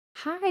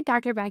Hi,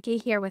 Dr. Becky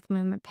here with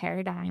Movement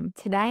Paradigm.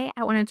 Today,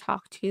 I want to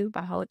talk to you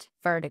about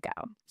vertigo.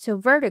 So,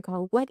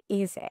 vertigo, what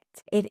is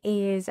it? It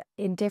is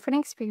a different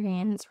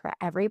experience for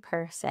every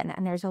person,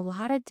 and there's a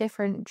lot of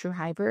different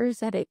drivers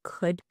that it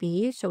could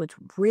be. So, it's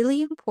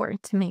really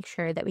important to make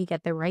sure that we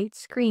get the right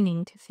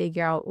screening to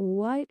figure out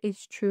what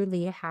is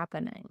truly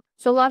happening.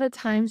 So, a lot of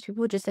times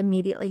people just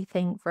immediately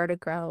think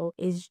vertigo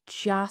is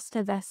just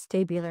a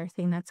vestibular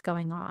thing that's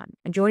going on.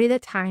 Majority of the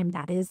time,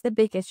 that is the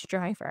biggest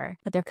driver,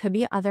 but there could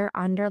be other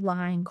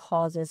underlying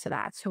causes to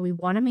that. So, we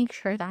want to make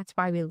sure that's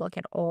why we look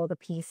at all the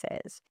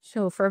pieces.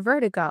 So, for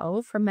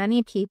vertigo, for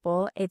many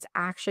people, it's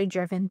actually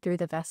driven through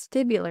the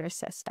vestibular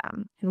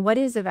system. And what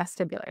is the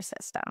vestibular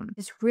system?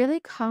 It's really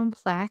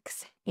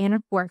complex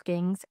inner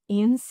workings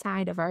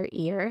inside of our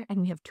ear,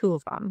 and we have two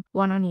of them,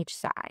 one on each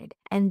side.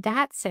 And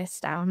that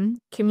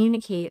system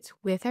communicates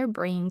with our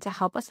brain to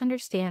help us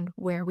understand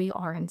where we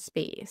are in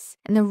space.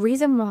 And the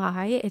reason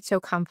why it's so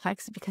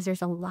complex is because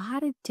there's a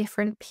lot of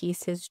different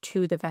pieces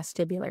to the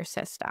vestibular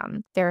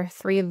system. There are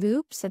three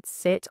loops that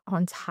sit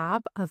on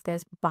top of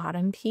this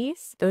bottom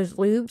piece. Those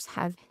loops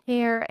have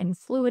hair and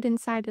fluid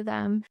inside of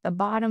them. The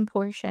bottom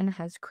portion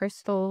has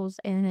crystals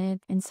in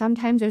it, and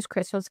sometimes those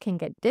crystals can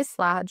get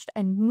dislodged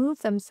and move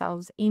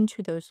themselves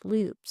into those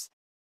loops.